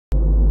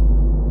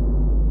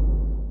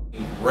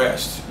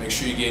rest. Make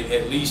sure you get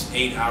at least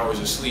 8 hours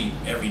of sleep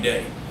every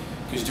day.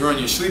 Because during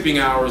your sleeping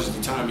hours is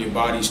the time your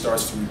body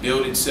starts to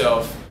rebuild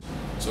itself.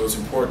 So it's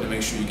important to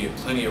make sure you get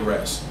plenty of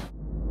rest.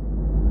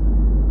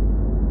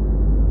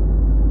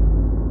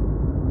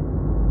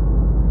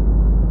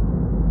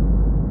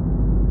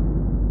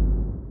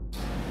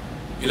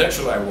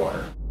 Electrolyte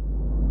water.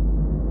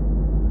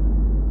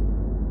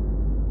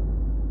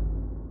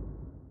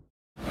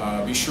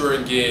 Be sure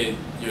and get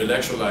your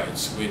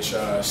electrolytes, which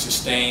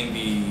sustain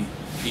the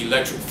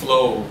electric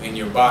flow in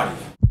your body.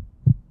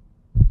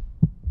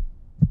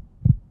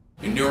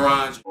 Your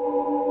neurons.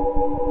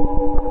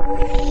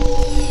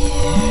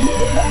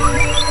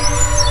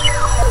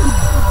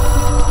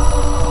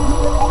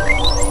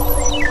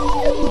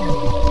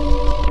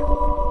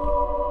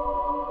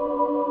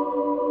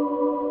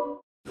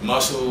 Your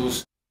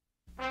muscles.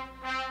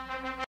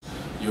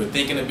 Your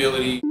thinking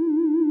ability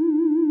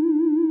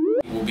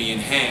will be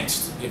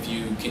enhanced if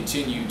you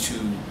continue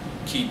to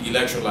keep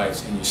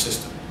electrolytes in your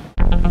system.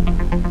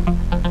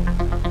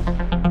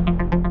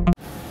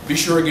 Be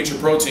sure to get your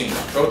protein.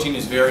 Protein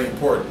is very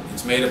important.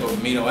 It's made up of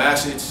amino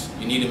acids.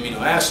 You need amino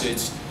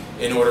acids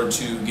in order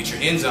to get your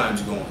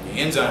enzymes going.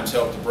 Your enzymes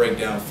help to break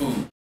down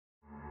food.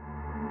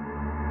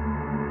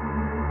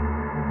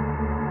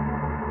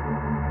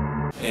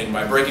 And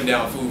by breaking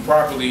down food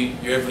properly,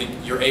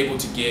 you're able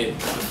to get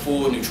the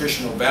full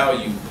nutritional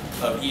value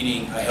of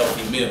eating a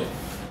healthy meal.